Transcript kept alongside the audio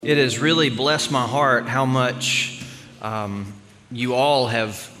It has really blessed my heart how much you all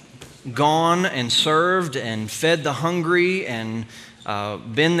have gone and served and fed the hungry and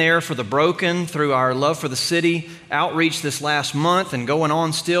been there for the broken through our Love for the City outreach this last month and going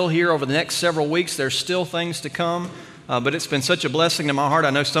on still here over the next several weeks. There's still things to come, but it's been such a blessing to my heart. I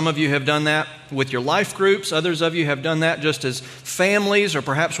know some of you have done that with your life groups. Others of you have done that just as families or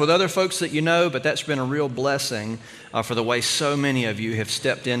perhaps with other folks that you know, but that's been a real blessing for the way so many of you have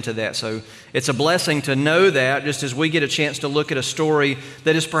stepped into that. So it's a blessing to know that just as we get a chance to look at a story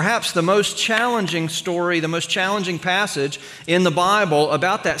that is perhaps the most challenging story, the most challenging passage in the Bible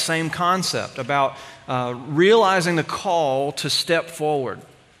about that same concept, about realizing the call to step forward,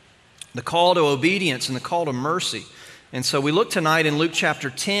 the call to obedience and the call to mercy. And so we look tonight in Luke chapter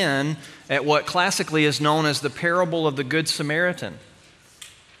 10 at what classically is known as the parable of the Good Samaritan.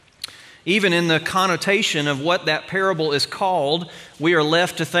 Even in the connotation of what that parable is called, we are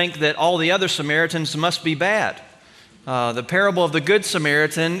left to think that all the other Samaritans must be bad. The parable of the Good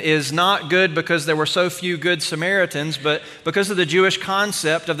Samaritan is not good because there were so few good Samaritans, but because of the Jewish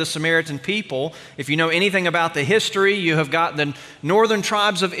concept of the Samaritan people. If you know anything about the history, you have got the northern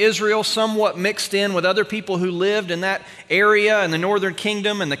tribes of Israel somewhat mixed in with other people who lived in that area in the northern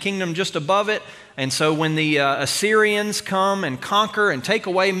kingdom and the kingdom just above it. And so when the Assyrians come and conquer and take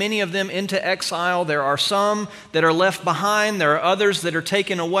away many of them into exile, there are some that are left behind. There are others that are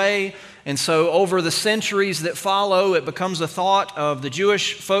taken away. And so over the centuries that follow, it becomes a thought of the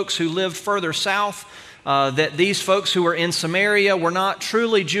Jewish folks who lived further south that these folks who were in Samaria were not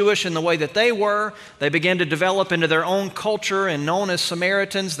truly Jewish in the way that they were. They began to develop into their own culture and known as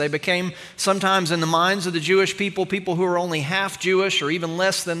Samaritans. They became sometimes in the minds of the Jewish people who were only half Jewish or even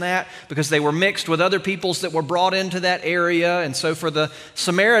less than that because they were mixed with other peoples that were brought into that area. And so for the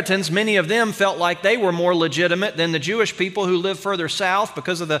Samaritans, many of them felt like they were more legitimate than the Jewish people who lived further south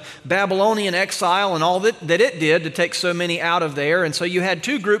because of the Babylonian exile and all that it did to take so many out of there. And so you had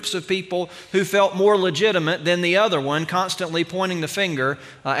two groups of people who felt more legitimate than the other one, constantly pointing the finger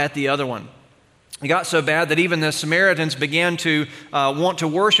at the other one. It got so bad that even the Samaritans began to want to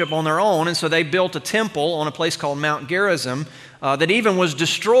worship on their own, and so they built a temple on a place called Mount Gerizim that even was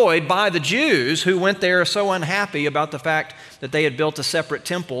destroyed by the Jews who went there so unhappy about the fact that they had built a separate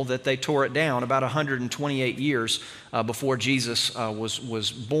temple that they tore it down about 128 years before Jesus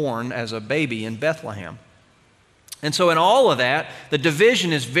was born as a baby in Bethlehem. And so in all of that, the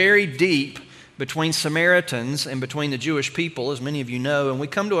division is very deep between Samaritans and between the Jewish people, as many of you know. And we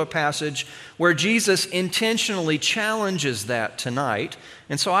come to a passage where Jesus intentionally challenges that tonight.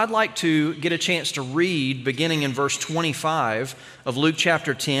 And so I'd like to get a chance to read beginning in verse 25 of Luke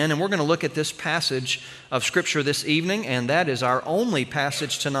chapter 10. And we're going to look at this passage of Scripture this evening, and that is our only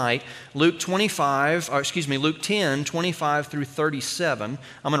passage tonight, Luke 10, 25 through 37.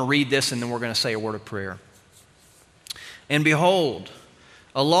 I'm going to read this and then we're going to say a word of prayer. And behold,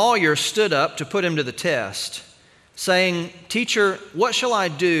 a lawyer stood up to put him to the test, saying, "Teacher, what shall I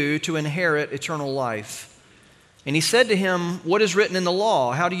do to inherit eternal life?" And he said to him, "What is written in the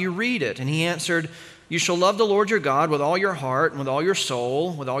law? How do you read it?" And he answered, "You shall love the Lord your God with all your heart and with all your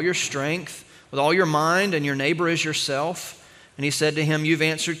soul, with all your strength, with all your mind, and your neighbor as yourself." And he said to him, "You've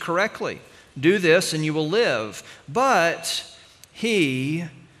answered correctly. Do this and you will live." But he,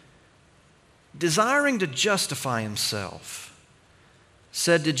 desiring to justify himself,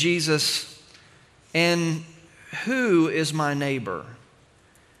 said to Jesus, "And who is my neighbor?"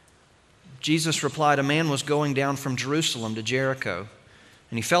 Jesus replied, "A man was going down from Jerusalem to Jericho,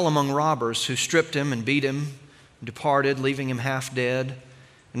 and he fell among robbers who stripped him and beat him and departed, leaving him half dead.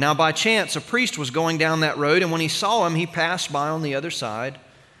 And now by chance a priest was going down that road, and when he saw him, he passed by on the other side.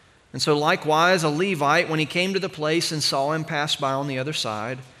 And so likewise a Levite, when he came to the place and saw him, passed by on the other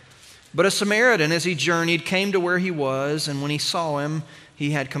side. But a Samaritan, as he journeyed, came to where he was, and when he saw him,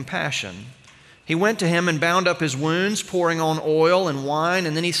 he had compassion. He went to him and bound up his wounds, pouring on oil and wine,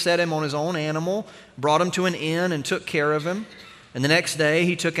 and then he set him on his own animal, brought him to an inn, and took care of him. And the next day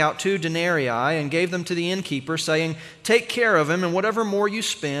he took out 2 denarii and gave them to the innkeeper, saying, 'Take care of him, and whatever more you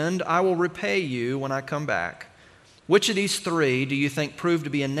spend, I will repay you when I come back.' Which of these 3 do you think proved to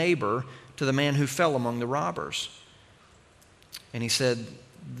be a neighbor to the man who fell among the robbers?" And he said,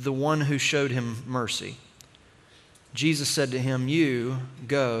 "The one who showed him mercy." Jesus said to him, "You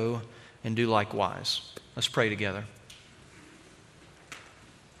go and do likewise." Let's pray together.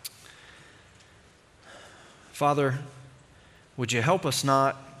 Father, would you help us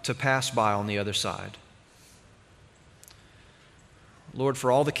not to pass by on the other side? Lord,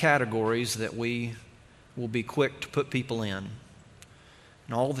 for all the categories that we will be quick to put people in,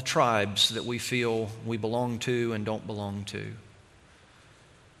 and all the tribes that we feel we belong to and don't belong to,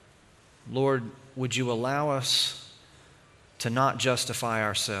 Lord, would you allow us to not justify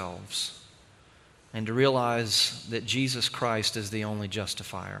ourselves and to realize that Jesus Christ is the only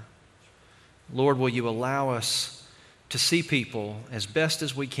justifier? Lord, will you allow us to see people as best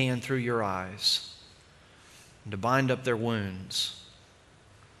as we can through your eyes and to bind up their wounds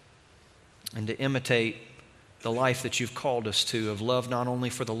and to imitate the life that you've called us to of love not only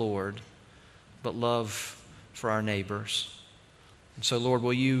for the Lord, but love for our neighbors. And so, Lord,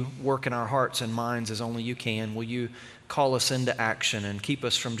 will you work in our hearts and minds as only you can? Will you call us into action and keep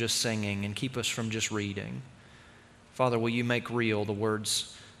us from just singing and keep us from just reading? Father, will you make real the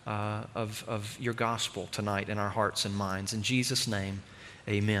words of your gospel tonight in our hearts and minds? In Jesus' name,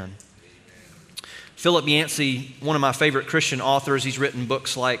 amen. Philip Yancey, one of my favorite Christian authors, he's written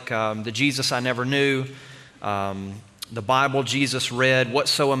books like The Jesus I Never Knew, The Bible Jesus Read,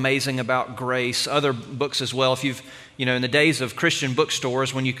 What's So Amazing About Grace, other books as well. If you've, in the days of Christian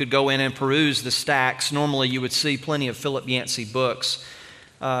bookstores, when you could go in and peruse the stacks, normally you would see plenty of Philip Yancey books.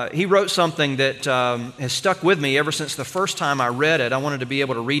 He wrote something that has stuck with me ever since the first time I read it. I wanted to be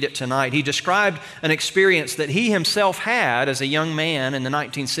able to read it tonight. He described an experience that he himself had as a young man in the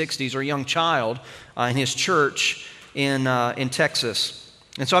 1960s, or a young child in his church in Texas.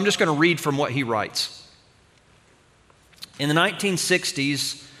 And so I'm just going to read from what he writes. In the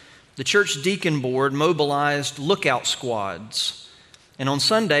 1960s, the church deacon board mobilized lookout squads. And on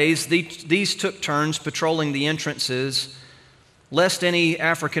Sundays, these took turns patrolling the entrances lest any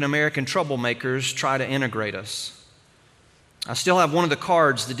African American troublemakers try to integrate us. I still have one of the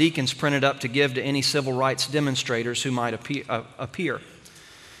cards the deacons printed up to give to any civil rights demonstrators who might appear.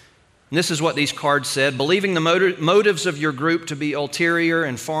 And this is what these cards said: believing the motives of your group to be ulterior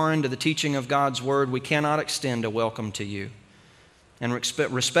and foreign to the teaching of God's word, we cannot extend a welcome to you. And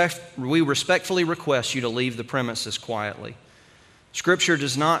we respectfully request you to leave the premises quietly. Scripture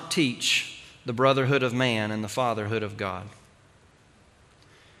does not teach the brotherhood of man and the fatherhood of God.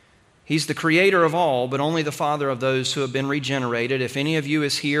 He's the creator of all, but only the father of those who have been regenerated. If any of you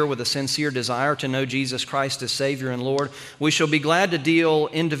is here with a sincere desire to know Jesus Christ as Savior and Lord, we shall be glad to deal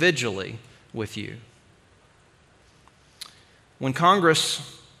individually with you. When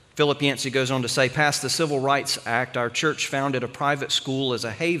Congress, Philip Yancey goes on to say, passed the Civil Rights Act, our church founded a private school as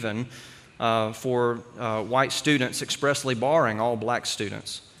a haven for white students, expressly barring all black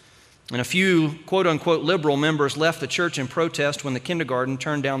students. And a few quote-unquote liberal members left the church in protest when the kindergarten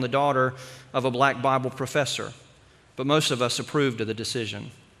turned down the daughter of a black Bible professor. But most of us approved of the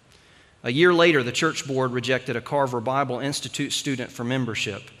decision. A year later, the church board rejected a Carver Bible Institute student for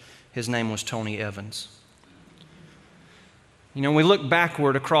membership. His name was Tony Evans. When we look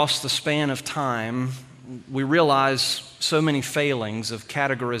backward across the span of time, we realize so many failings of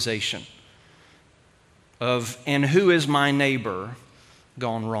categorization, and who is my neighbor,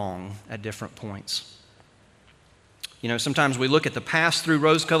 gone wrong at different points. Sometimes we look at the past through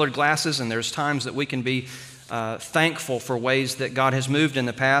rose-colored glasses, and there's times that we can be thankful for ways that God has moved in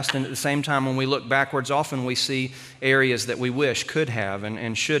the past, and at the same time, when we look backwards, often we see areas that we wish could have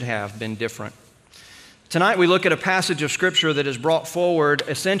and should have been different. Tonight, we look at a passage of Scripture that is brought forward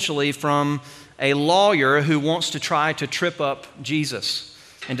essentially from a lawyer who wants to try to trip up Jesus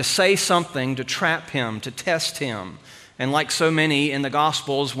and to say something to trap him, to test him. And like so many in the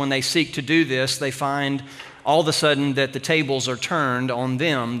Gospels, when they seek to do this, they find all of a sudden that the tables are turned on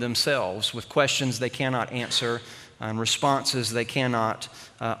themselves with questions they cannot answer and responses they cannot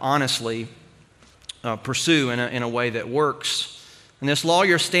honestly pursue in a way that works. And this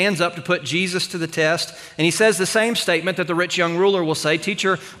lawyer stands up to put Jesus to the test, and he says the same statement that the rich young ruler will say,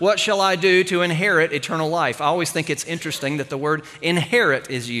 "Teacher, what shall I do to inherit eternal life?" I always think it's interesting that the word inherit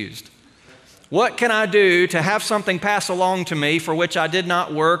is used. What can I do to have something pass along to me for which I did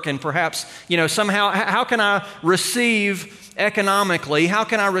not work, and perhaps, somehow, how can I receive economically, how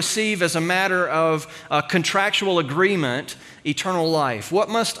can I receive as a matter of contractual agreement eternal life? What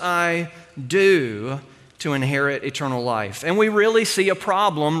must I do to inherit eternal life? And we really see a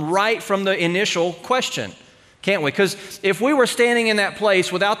problem right from the initial question, can't we? Because if we were standing in that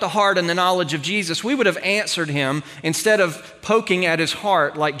place without the heart and the knowledge of Jesus, we would have answered him instead of poking at his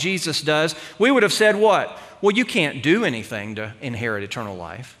heart like Jesus does. We would have said what? Well, you can't do anything to inherit eternal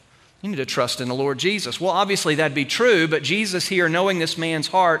life. You need to trust in the Lord Jesus. Well, obviously that'd be true, but Jesus here, knowing this man's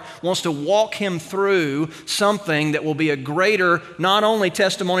heart, wants to walk him through something that will be a greater, not only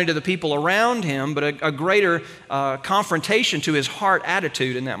testimony to the people around him, but a greater confrontation to his heart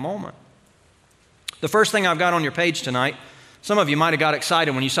attitude in that moment. The first thing I've got on your page tonight, some of you might have got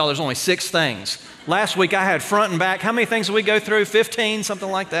excited when you saw there's only 6 things. Last week I had front and back. How many things did we go through? 15, something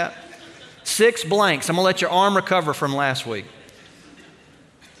like that? 6 blanks. I'm going to let your arm recover from last week.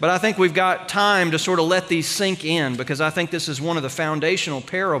 But I think we've got time to sort of let these sink in, because I think this is one of the foundational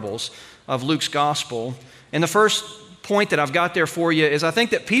parables of Luke's gospel. And the first point that I've got there for you is I think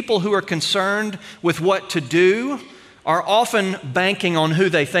that people who are concerned with what to do are often banking on who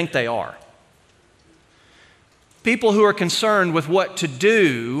they think they are. People who are concerned with what to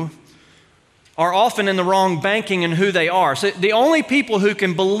do are often in the wrong banking in who they are. So the only people who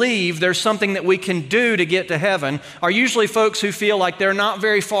can believe there's something that we can do to get to heaven are usually folks who feel like they're not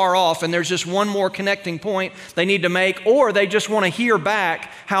very far off and there's just one more connecting point they need to make, or they just want to hear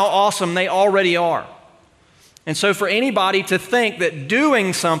back how awesome they already are. And so for anybody to think that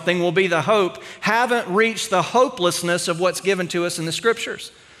doing something will be the hope haven't reached the hopelessness of what's given to us in the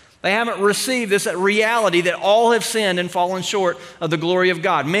Scriptures. They haven't received this reality that all have sinned and fallen short of the glory of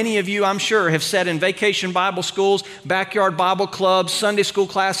God. Many of you, I'm sure, have sat in vacation Bible schools, backyard Bible clubs, Sunday school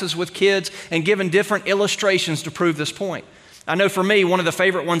classes with kids, and given different illustrations to prove this point. I know for me, one of the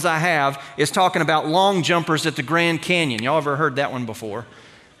favorite ones I have is talking about long jumpers at the Grand Canyon. Y'all ever heard that one before?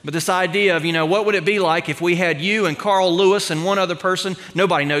 But this idea of, what would it be like if we had you and Carl Lewis and one other person?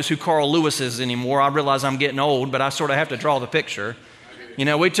 Nobody knows who Carl Lewis is anymore. I realize I'm getting old, but I sort of have to draw the picture.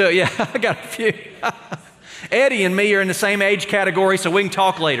 We took, I got a few. Eddie and me are in the same age category, so we can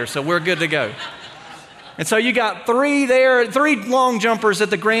talk later, so we're good to go. And so you got three long jumpers at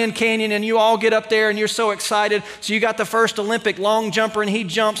the Grand Canyon, and you all get up there and you're so excited. So you got the first Olympic long jumper, and he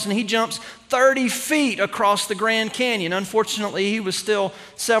jumps 30 feet across the Grand Canyon. Unfortunately, he was still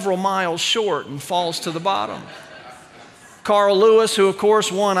several miles short and falls to the bottom. Carl Lewis, who of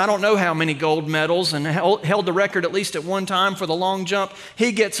course won I don't know how many gold medals and held the record at least at one time for the long jump,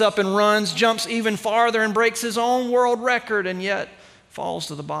 he gets up and runs, jumps even farther and breaks his own world record, and yet falls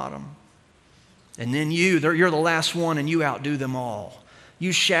to the bottom. And then you're the last one, and you outdo them all.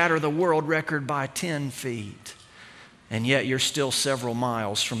 You shatter the world record by 10 feet, and yet you're still several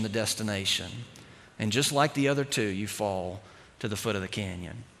miles from the destination. And just like the other two, you fall to the foot of the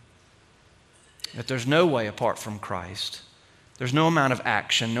canyon. That there's no way apart from Christ. There's no amount of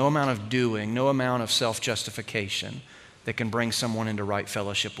action, no amount of doing, no amount of self-justification that can bring someone into right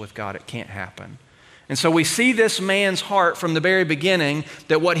fellowship with God. It can't happen. And so we see this man's heart from the very beginning,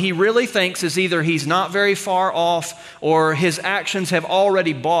 that what he really thinks is either he's not very far off or his actions have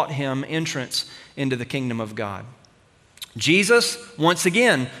already bought him entrance into the kingdom of God. Jesus, once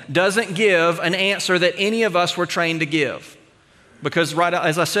again, doesn't give an answer that any of us were trained to give. Because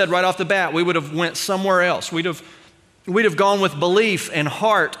as I said right off the bat, we would have went somewhere else. We'd have gone with belief and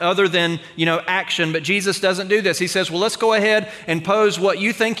heart other than, action. But Jesus doesn't do this. He says, well, let's go ahead and pose what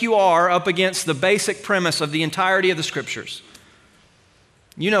you think you are up against the basic premise of the entirety of the Scriptures.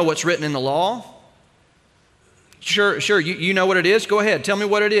 You know what's written in the law. Sure, you know what it is. Go ahead, tell me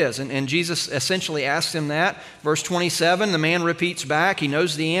what it is. And Jesus essentially asks him that. Verse 27, the man repeats back. He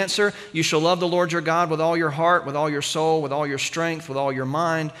knows the answer. You shall love the Lord your God with all your heart, with all your soul, with all your strength, with all your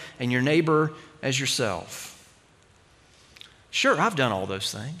mind, and your neighbor as yourself. Sure, I've done all those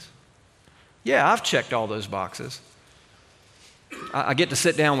things. Yeah, I've checked all those boxes. I get to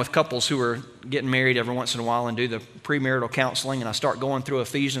sit down with couples who are getting married every once in a while and do the premarital counseling, and I start going through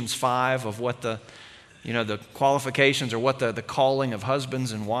Ephesians 5 of what the qualifications or what the calling of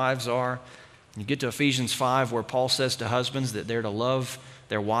husbands and wives are. You get to Ephesians 5 where Paul says to husbands that they're to love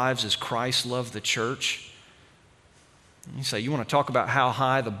their wives as Christ loved the church. And you say, you want to talk about how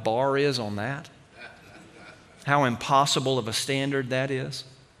high the bar is on that? How impossible of a standard that is?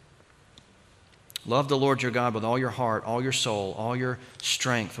 Love the Lord your God with all your heart, all your soul, all your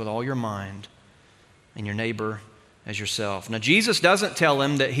strength, with all your mind, and your neighbor as yourself. Now, Jesus doesn't tell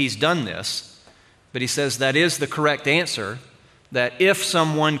him that he's done this, but he says that is the correct answer, that if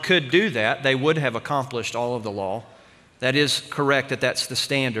someone could do that, they would have accomplished all of the law. That is correct, that's the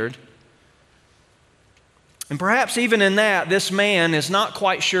standard. And perhaps even in that, this man is not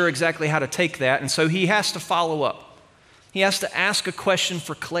quite sure exactly how to take that, and so he has to follow up. He has to ask a question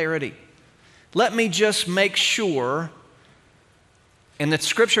for clarity. Let me just make sure, and the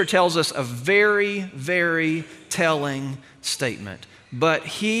Scripture tells us a very, very telling statement. But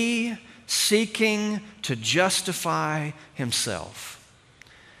he seeking to justify himself.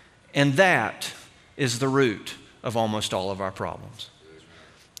 And that is the root of almost all of our problems.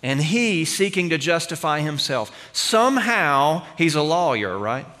 And he seeking to justify himself. Somehow, he's a lawyer,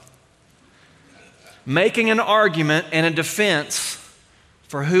 right? Making an argument and a defense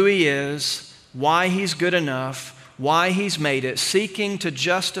for who he is, why he's good enough, why he's made it, seeking to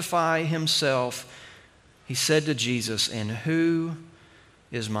justify himself. He said to Jesus, and who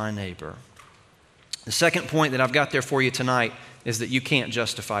is my neighbor? The second point that I've got there for you tonight is that you can't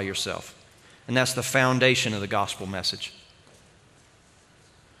justify yourself. And that's the foundation of the gospel message.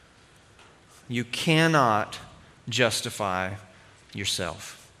 You cannot justify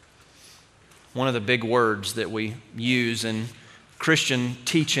yourself. One of the big words that we use in Christian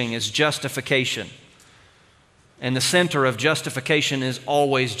teaching is justification. And the center of justification is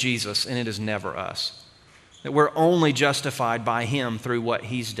always Jesus, and it is never us. That we're only justified by Him through what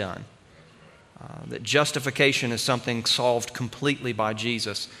He's done. That justification is something solved completely by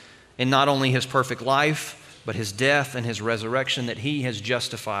Jesus. And not only His perfect life, but His death and His resurrection, that He has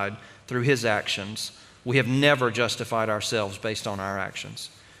justified through His actions. We have never justified ourselves based on our actions.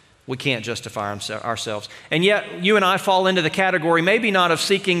 We can't justify ourselves. And yet, you and I fall into the category, maybe not of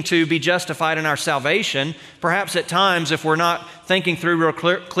seeking to be justified in our salvation. Perhaps at times, if we're not thinking through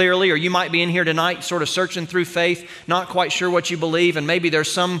real clearly, or you might be in here tonight sort of searching through faith, not quite sure what you believe, and maybe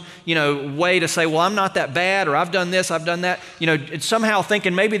there's some, way to say, well, I'm not that bad, or I've done this, I've done that. Somehow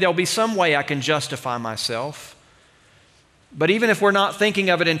thinking maybe there'll be some way I can justify myself. But even if we're not thinking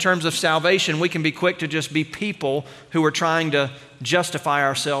of it in terms of salvation, we can be quick to just be people who are trying to justify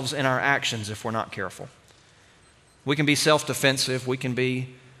ourselves in our actions if we're not careful. We can be self-defensive. We can be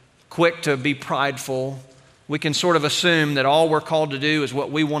quick to be prideful. We can sort of assume that all we're called to do is what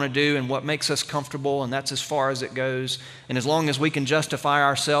we want to do and what makes us comfortable, and that's as far as it goes. And as long as we can justify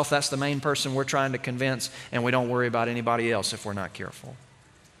ourselves, that's the main person we're trying to convince, and we don't worry about anybody else if we're not careful.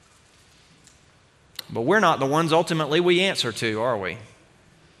 But we're not the ones ultimately we answer to, are we?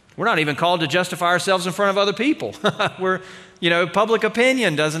 We're not even called to justify ourselves in front of other people. Public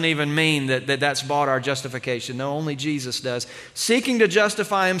opinion doesn't even mean that's bought our justification. No, only Jesus does. Seeking to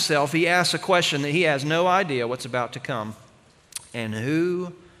justify Himself, He asks a question that He has no idea what's about to come. And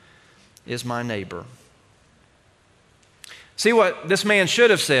who is my neighbor? See what this man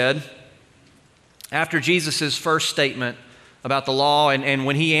should have said after Jesus' first statement about the law, and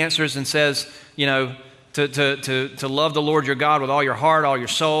when he answers and says, to love the Lord your God with all your heart, all your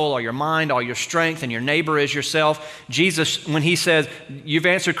soul, all your mind, all your strength, and your neighbor as yourself. Jesus, when He says, you've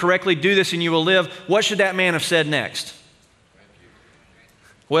answered correctly, do this and you will live, what should that man have said next?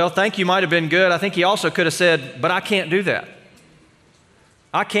 Well, thank you might have been good. I think he also could have said, but I can't do that.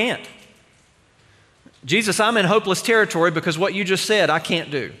 I can't. Jesus, I'm in hopeless territory because what you just said, I can't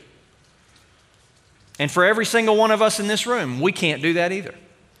do. And for every single one of us in this room, we can't do that either.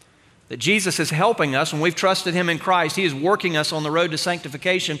 That Jesus is helping us when we've trusted Him in Christ. He is working us on the road to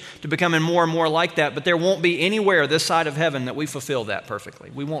sanctification to becoming more and more like that. But there won't be anywhere this side of heaven that we fulfill that perfectly.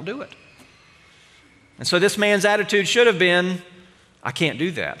 We won't do it. And so this man's attitude should have been, I can't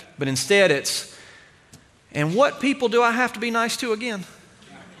do that. But instead it's, and what people do I have to be nice to again?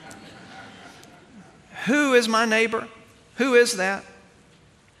 Who is my neighbor? Who is that?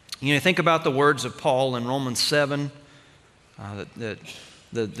 Think about the words of Paul in Romans 7,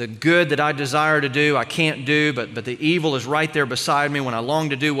 the good that I desire to do, I can't do, but the evil is right there beside me. When I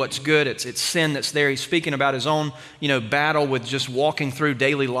long to do what's good, it's sin that's there. He's speaking about his own, battle with just walking through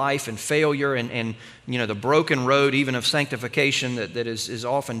daily life and failure and the broken road even of sanctification that is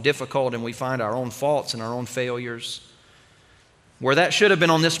often difficult, and we find our own faults and our own failures. Where that should have been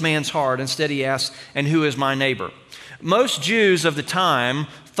on this man's heart, instead he asks, and who is my neighbor? Most Jews of the time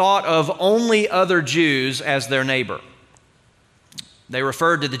thought of only other Jews as their neighbor. They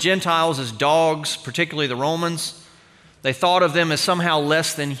referred to the Gentiles as dogs, particularly the Romans. They thought of them as somehow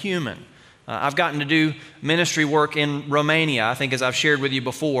less than human. I've gotten to do ministry work in Romania, I think, as I've shared with you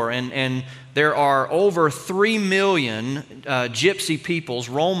before, and there are over 3 million gypsy peoples,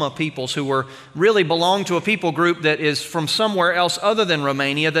 Roma peoples, who really belong to a people group that is from somewhere else other than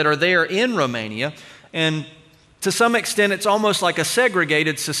Romania, that are there in Romania. And to some extent, it's almost like a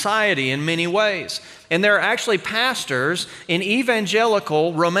segregated society in many ways. And there are actually pastors in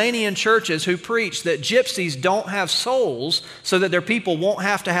evangelical Romanian churches who preach that gypsies don't have souls so that their people won't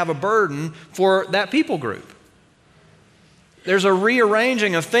have to have a burden for that people group. There's a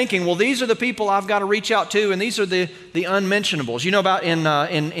rearranging of thinking, well, these are the people I've got to reach out to, and these are the unmentionables. You know about in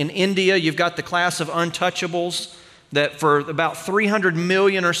India, you've got the class of untouchables, that for about 300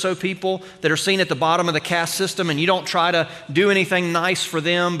 million or so people that are seen at the bottom of the caste system, and you don't try to do anything nice for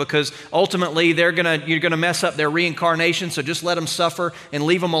them because ultimately you're gonna mess up their reincarnation, so just let them suffer and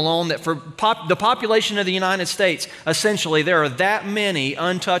leave them alone. That for the population of the United States, essentially there are that many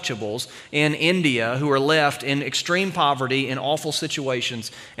untouchables in India who are left in extreme poverty in awful situations,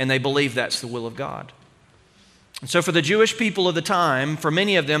 and they believe that's the will of God. And so for the Jewish people of the time, for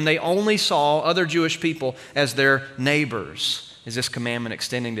many of them, they only saw other Jewish people as their neighbors. Is this commandment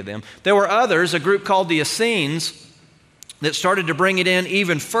extending to them? There were others, a group called the Essenes, that started to bring it in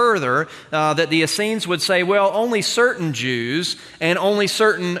even further, that the Essenes would say, well, only certain Jews and only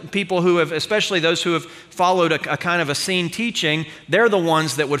certain people who have, especially those who have followed a kind of Essene teaching, they're the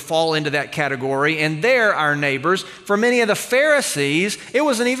ones that would fall into that category, and they're our neighbors. For many of the Pharisees, it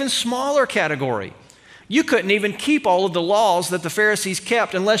was an even smaller category. You couldn't even keep all of the laws that the Pharisees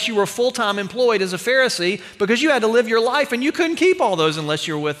kept unless you were full-time employed as a Pharisee, because you had to live your life, and you couldn't keep all those unless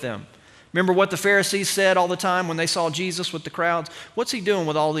you were with them. Remember what the Pharisees said all the time when they saw Jesus with the crowds? What's he doing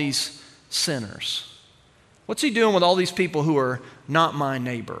with all these sinners? What's he doing with all these people who are not my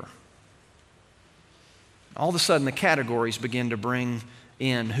neighbor? All of a sudden, the categories begin to bring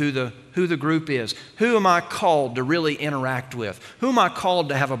in who the group is. Who am I called to really interact with? Who am I called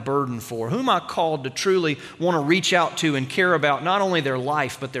to have a burden for? Who am I called to truly want to reach out to and care about not only their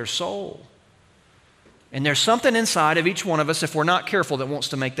life, but their soul? And there's something inside of each one of us, if we're not careful, that wants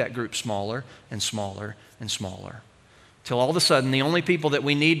to make that group smaller and smaller and smaller. Till all of a sudden, the only people that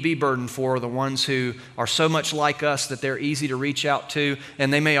we need be burdened for are the ones who are so much like us that they're easy to reach out to,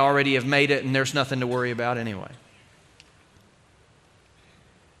 and they may already have made it, and there's nothing to worry about anyway.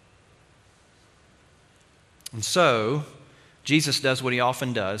 And so, Jesus does what he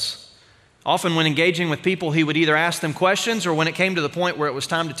often does. Often when engaging with people, he would either ask them questions, or when it came to the point where it was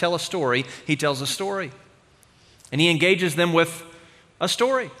time to tell a story, he tells a story. And he engages them with a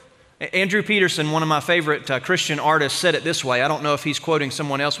story. Andrew Peterson, one of my favorite Christian artists, said it this way. I don't know if he's quoting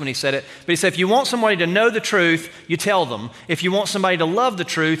someone else when he said it, but he said, if you want somebody to know the truth, you tell them. If you want somebody to love the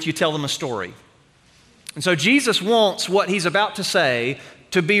truth, you tell them a story. And so Jesus wants what he's about to say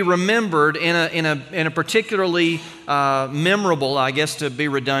to be remembered in a particularly memorable, I guess to be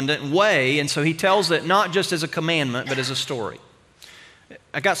redundant, way. And so he tells it not just as a commandment, but as a story.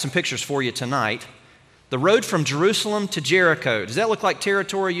 I got some pictures for you tonight. The road from Jerusalem to Jericho. Does that look like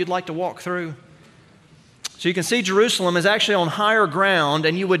territory you'd like to walk through? So you can see Jerusalem is actually on higher ground,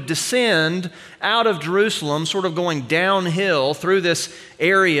 and you would descend out of Jerusalem, sort of going downhill through this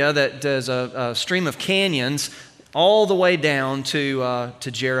area that is a stream of canyons, all the way down to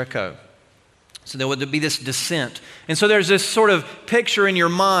Jericho. So there would be this descent. And so there's this sort of picture in your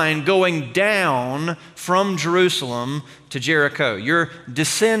mind going down from Jerusalem to Jericho. You're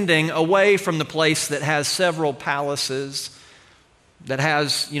descending away from the place that has several palaces, that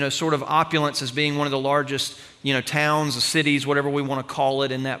has, sort of opulence as being one of the largest, towns, cities, whatever we want to call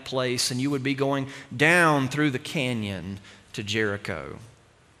it in that place. And you would be going down through the canyon to Jericho.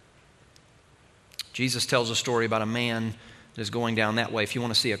 Jesus tells a story about a man that is going down that way. If you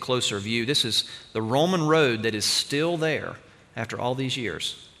want to see a closer view, this is the Roman road that is still there after all these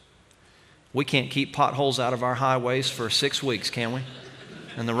years. We can't keep potholes out of our highways for 6 weeks, can we?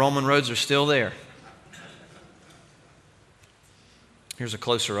 And the Roman roads are still there. Here's a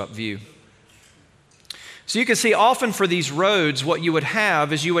closer up view. So you can see often for these roads, what you would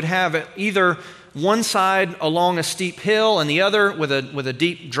have is you would have either one side along a steep hill and the other with a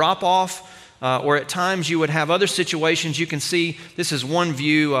deep drop off. Or at times you would have other situations. You can see, this is one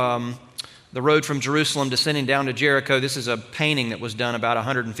view, the road from Jerusalem descending down to Jericho. This is a painting that was done about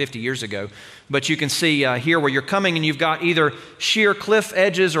 150 years ago. But you can see here where you're coming and you've got either sheer cliff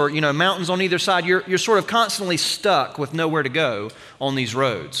edges or mountains on either side. You're sort of constantly stuck with nowhere to go on these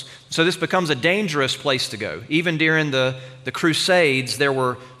roads. So this becomes a dangerous place to go. Even during the Crusades, there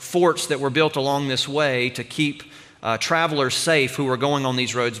were forts that were built along this way to keep travelers safe who were going on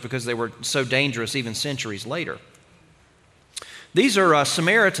these roads because they were so dangerous even centuries later. These are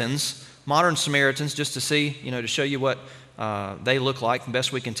Samaritans, modern Samaritans, just to see, to show you what they look like. The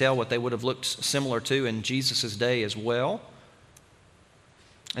best we can tell what they would have looked similar to in Jesus' day as well.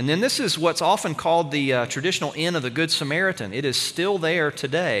 And then this is what's often called the traditional Inn of the Good Samaritan. It is still there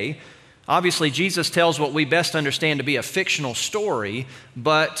today. Obviously, Jesus tells what we best understand to be a fictional story,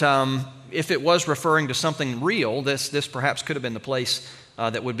 but if it was referring to something real, this perhaps could have been the place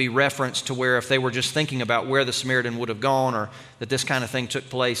that would be referenced to where if they were just thinking about where the Samaritan would have gone or that this kind of thing took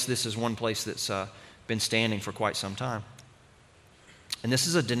place, this is one place that's been standing for quite some time. And this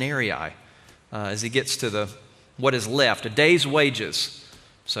is a denarii as he gets to what is left, a day's wages.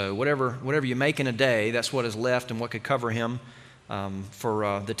 So whatever you make in a day, that's what is left and what could cover him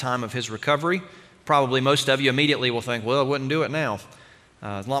for the time of his recovery. Probably most of you immediately will think, well, I wouldn't do it now.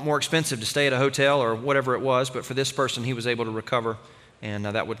 It's a lot more expensive to stay at a hotel or whatever it was, but for this person, he was able to recover, and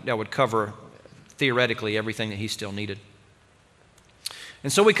that would cover, theoretically, everything that he still needed.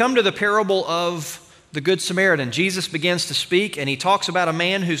 And so we come to the parable of the Good Samaritan. Jesus begins to speak, and he talks about a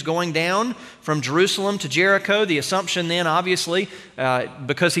man who's going down from Jerusalem to Jericho. The assumption then, obviously,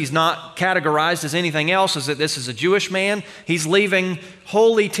 because he's not categorized as anything else, is that this is a Jewish man. He's leaving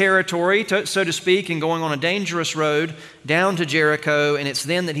holy territory, so to speak, and going on a dangerous road down to Jericho, and it's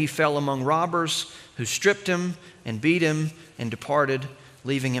then that he fell among robbers who stripped him and beat him and departed,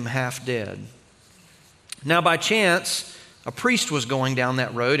 leaving him half dead. Now, by chance, a priest was going down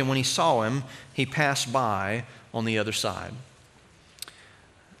that road, and when he saw him, he passed by on the other side.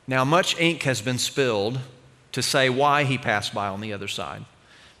 Now, much ink has been spilled to say why he passed by on the other side.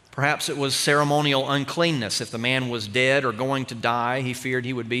 Perhaps it was ceremonial uncleanness. If the man was dead or going to die, he feared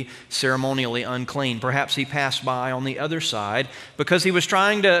he would be ceremonially unclean. Perhaps he passed by on the other side because he was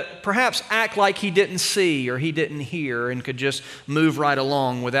trying to perhaps act like he didn't see or he didn't hear and could just move right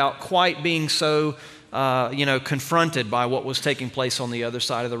along without quite being so confronted by what was taking place on the other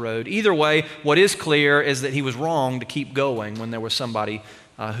side of the road. Either way, what is clear is that he was wrong to keep going when there was somebody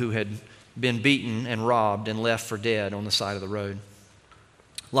who had been beaten and robbed and left for dead on the side of the road.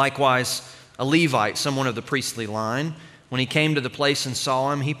 Likewise, a Levite, someone of the priestly line, when he came to the place and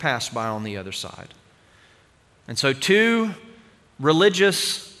saw him, he passed by on the other side. And so two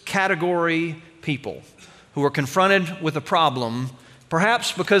religious category people who were confronted with a problem,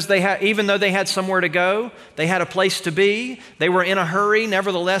 perhaps because even though they had somewhere to go, they had a place to be, they were in a hurry,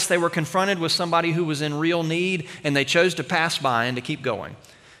 nevertheless they were confronted with somebody who was in real need, and they chose to pass by and to keep going.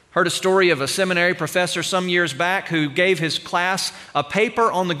 Heard a story of a seminary professor some years back who gave his class a paper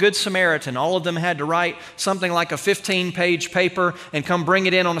on the Good Samaritan. All of them had to write something like a 15-page paper and come bring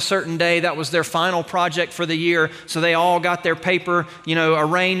it in on a certain day. That was their final project for the year. So they all got their paper,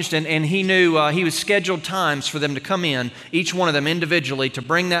 arranged, and he knew he was scheduled times for them to come in, each one of them individually, to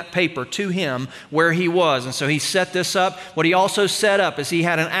bring that paper to him where he was. And so he set this up. What he also set up is he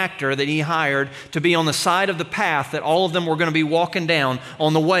had an actor that he hired to be on the side of the path that all of them were going to be walking down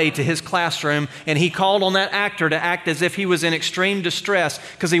on the way to his classroom, and he called on that actor to act as if he was in extreme distress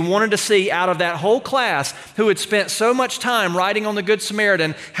because he wanted to see out of that whole class who had spent so much time writing on the Good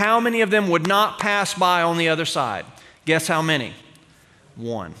Samaritan, how many of them would not pass by on the other side. Guess how many?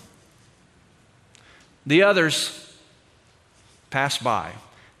 One. The others passed by,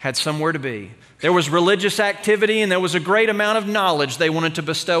 had somewhere to be. There was religious activity and there was a great amount of knowledge they wanted to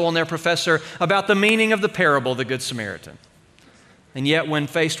bestow on their professor about the meaning of the parable, the Good Samaritan. And yet, when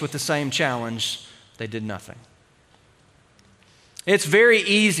faced with the same challenge, they did nothing. It's very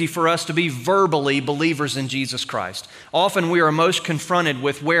easy for us to be verbally believers in Jesus Christ. Often we are most confronted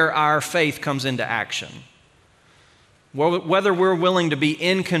with where our faith comes into action, whether we're willing to be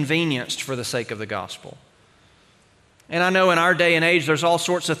inconvenienced for the sake of the gospel. And I know in our day and age, there's all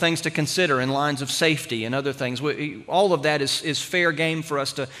sorts of things to consider in lines of safety and other things. All of that is fair game for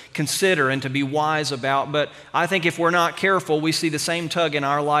us to consider and to be wise about. But I think if we're not careful, we see the same tug in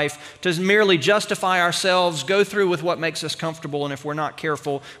our life to merely justify ourselves, go through with what makes us comfortable. And if we're not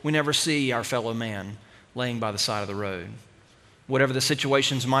careful, we never see our fellow man laying by the side of the road. Whatever the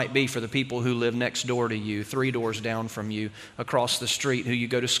situations might be for the people who live next door to you, 3 doors down from you, across the street, who you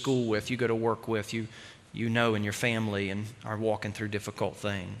go to school with, you go to work with, you know in your family and are walking through difficult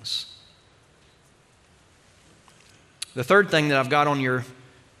things. The third thing that I've got on your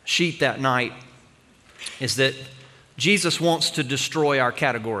sheet that night is that Jesus wants to destroy our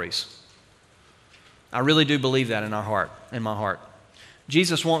categories. I really do believe that in my heart.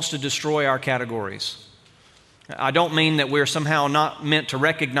 Jesus wants to destroy our categories. I don't mean that we're somehow not meant to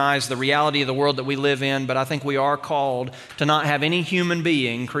recognize the reality of the world that we live in, but I think we are called to not have any human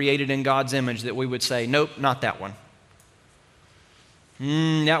being created in God's image that we would say, nope, not that one.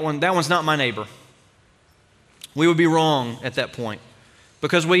 That one's not my neighbor. We would be wrong at that point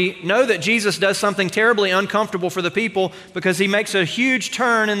because we know that Jesus does something terribly uncomfortable for the people because he makes a huge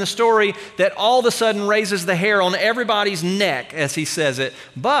turn in the story that all of a sudden raises the hair on everybody's neck as he says it,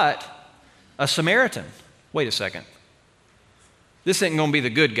 but a Samaritan. Wait a second. This isn't going to be the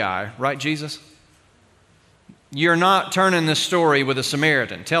good guy, right, Jesus? You're not turning this story with a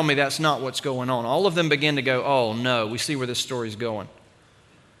Samaritan. Tell me that's not what's going on. All of them begin to go, oh no, we see where this story's going.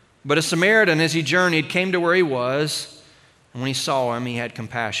 But a Samaritan, as he journeyed, came to where he was, and when he saw him, he had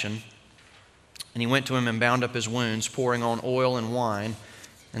compassion. And he went to him and bound up his wounds, pouring on oil and wine.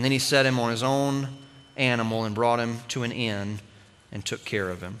 And then he set him on his own animal and brought him to an inn and took care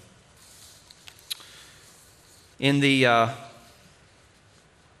of him. In the year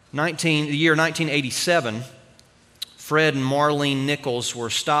 1987, Fred and Marlene Nichols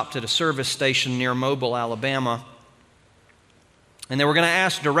were stopped at a service station near Mobile, Alabama, and they were going to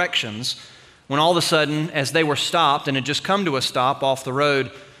ask directions when all of a sudden, as they were stopped and had just come to a stop off the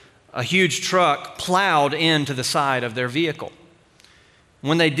road, a huge truck plowed into the side of their vehicle.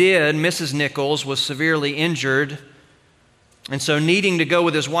 When they did, Mrs. Nichols was severely injured, and so needing to go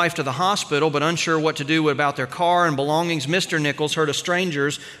with his wife to the hospital, but unsure what to do about their car and belongings, Mr. Nichols heard a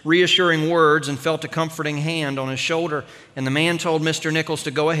stranger's reassuring words and felt a comforting hand on his shoulder. And the man told Mr. Nichols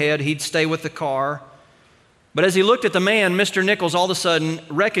to go ahead, he'd stay with the car. But as he looked at the man, Mr. Nichols all of a sudden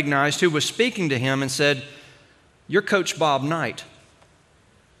recognized who was speaking to him and said, "You're Coach Bob Knight."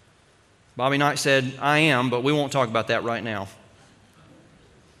 Bobby Knight said, "I am, but we won't talk about that right now."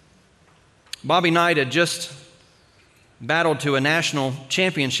 Bobby Knight had just battled to a national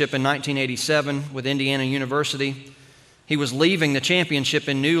championship in 1987 with Indiana University. He was leaving the championship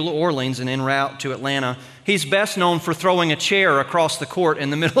in New Orleans and en route to Atlanta. He's best known for throwing a chair across the court in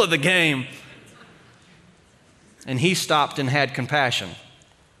the middle of the game. And he stopped and had compassion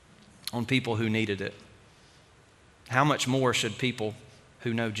on people who needed it. How much more should people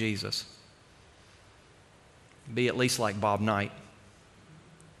who know Jesus be at least like Bob Knight?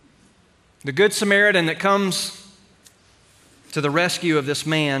 The Good Samaritan that comes to the rescue of this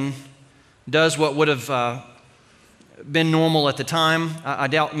man does what would have been normal at the time. I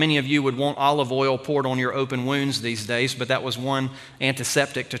doubt many of you would want olive oil poured on your open wounds these days, but that was one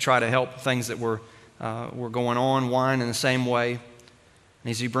antiseptic to try to help things that were going on. Wine in the same way. And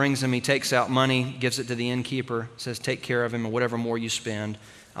as he brings him, he takes out money, gives it to the innkeeper, says, "Take care of him, and whatever more you spend,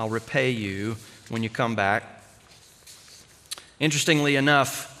 I'll repay you when you come back." Interestingly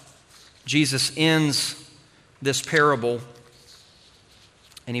enough, Jesus ends this parable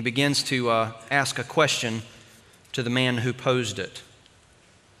and he begins to ask a question to the man who posed it.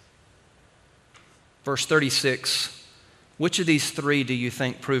 Verse 36, which of these three do you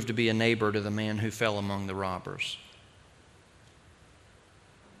think proved to be a neighbor to the man who fell among the robbers?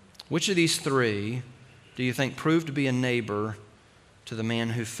 Which of these three do you think proved to be a neighbor to the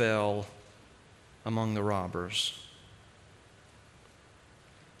man who fell among the robbers?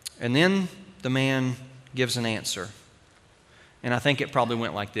 And then the man gives an answer. And I think it probably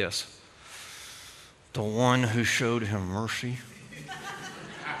went like this: the one who showed him mercy.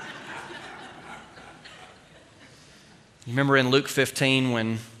 You remember in Luke 15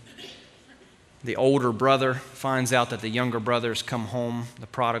 when the older brother finds out that the younger brother's come home, the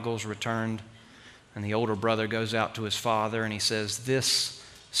prodigal's returned, and the older brother goes out to his father and he says, "This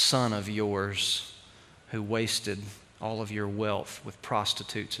son of yours who wasted all of your wealth with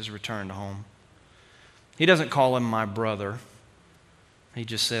prostitutes has returned home." He doesn't call him my brother. He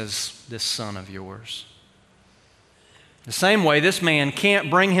just says, "This son of yours." The same way, this man can't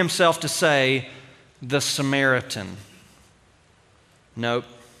bring himself to say, "the Samaritan." Nope.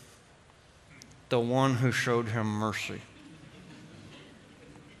 The one who showed him mercy.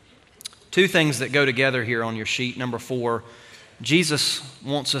 Two things that go together here on your sheet. Number 4, Jesus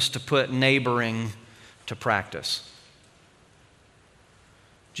wants us to put neighboring to practice.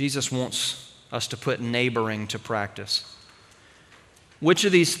 Jesus wants us to put neighboring to practice. Which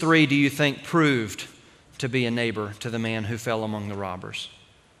of these three do you think proved to be a neighbor to the man who fell among the robbers?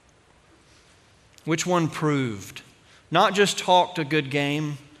 Which one proved? Not just talked a good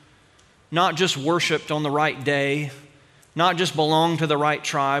game, not just worshiped on the right day, not just belonged to the right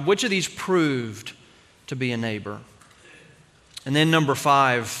tribe. Which of these proved to be a neighbor? And then number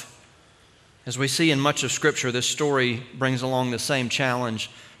 5, as we see in much of Scripture, this story brings along the same challenge: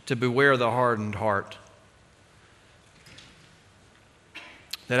 to beware the hardened heart.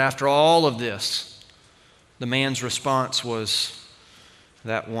 That after all of this, the man's response was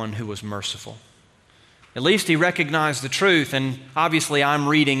that one who was merciful. At least he recognized the truth, and obviously I'm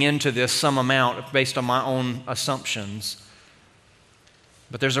reading into this some amount based on my own assumptions.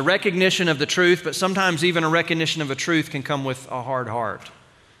 But there's a recognition of the truth, but sometimes even a recognition of a truth can come with a hard heart.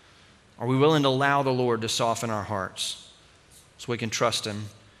 Are we willing to allow the Lord to soften our hearts so we can trust Him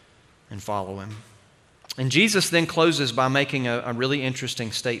and follow Him? And Jesus then closes by making a really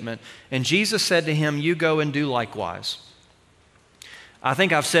interesting statement. And Jesus said to him, "You go and do likewise." I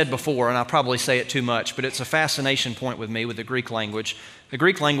think I've said before, and I probably say it too much, but it's a fascination point with me with the Greek language. The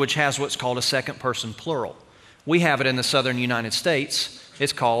Greek language has what's called a second person plural. We have it in the southern United States.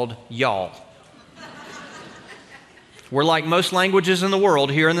 It's called y'all. We're like most languages in the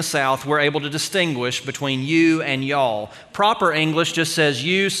world here in the South. We're able to distinguish between you and y'all. Proper English just says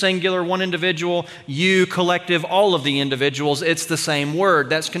you, singular, one individual, you, collective, all of the individuals. It's the same word.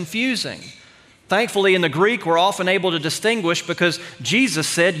 That's confusing. Thankfully, in the Greek, we're often able to distinguish because Jesus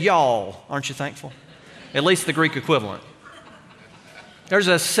said y'all. Aren't you thankful? At least the Greek equivalent. There's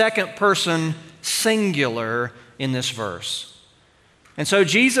a second person singular in this verse. And so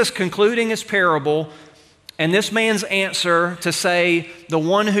Jesus, concluding his parable, And this man's answer to say, the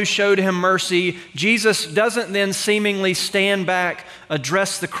one who showed him mercy, Jesus doesn't then seemingly stand back,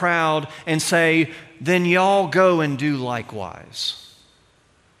 address the crowd, and say, then y'all go and do likewise.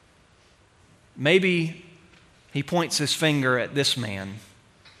 Maybe he points his finger at this man,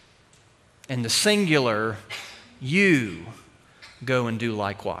 and the singular, you go and do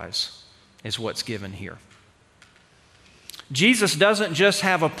likewise, is what's given here. Jesus doesn't just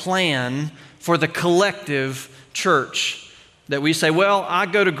have a plan for the collective church that we say, well, I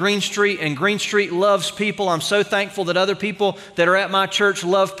go to Green Street and Green Street loves people. I'm so thankful that other people that are at my church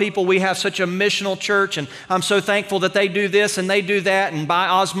love people. We have such a missional church, and I'm so thankful that they do this and they do that, and by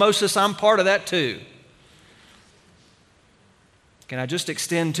osmosis, I'm part of that too. Can I just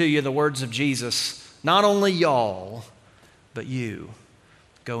extend to you the words of Jesus? Not only y'all, but you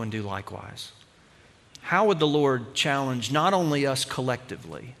go and do likewise. How would the Lord challenge not only us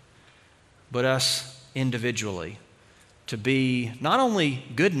collectively, but us individually to be not only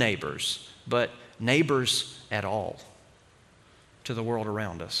good neighbors, but neighbors at all to the world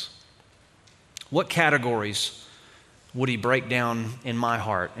around us? What categories would he break down in my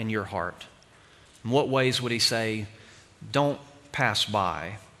heart and your heart? In what ways would he say, don't pass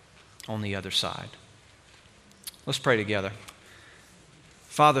by on the other side? Let's pray together.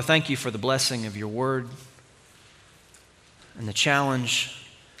 Father, thank you for the blessing of your word and the challenge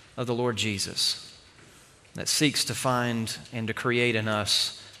of the Lord Jesus that seeks to find and to create in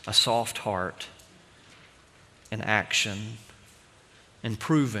us a soft heart and action and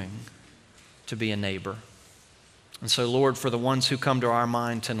proving to be a neighbor. And so, Lord, for the ones who come to our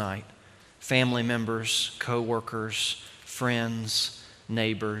mind tonight, family members, co-workers, friends,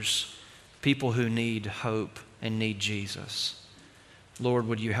 neighbors, people who need hope and need Jesus, Lord,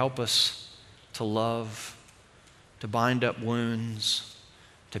 would you help us to love, to bind up wounds,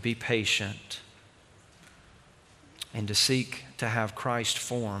 to be patient, and to seek to have Christ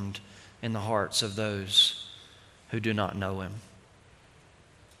formed in the hearts of those who do not know him.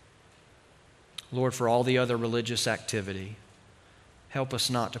 Lord, for all the other religious activity, help us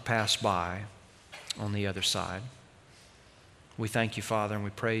not to pass by on the other side. We thank you, Father, and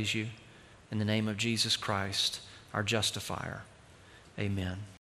we praise you in the name of Jesus Christ, our justifier. Amen.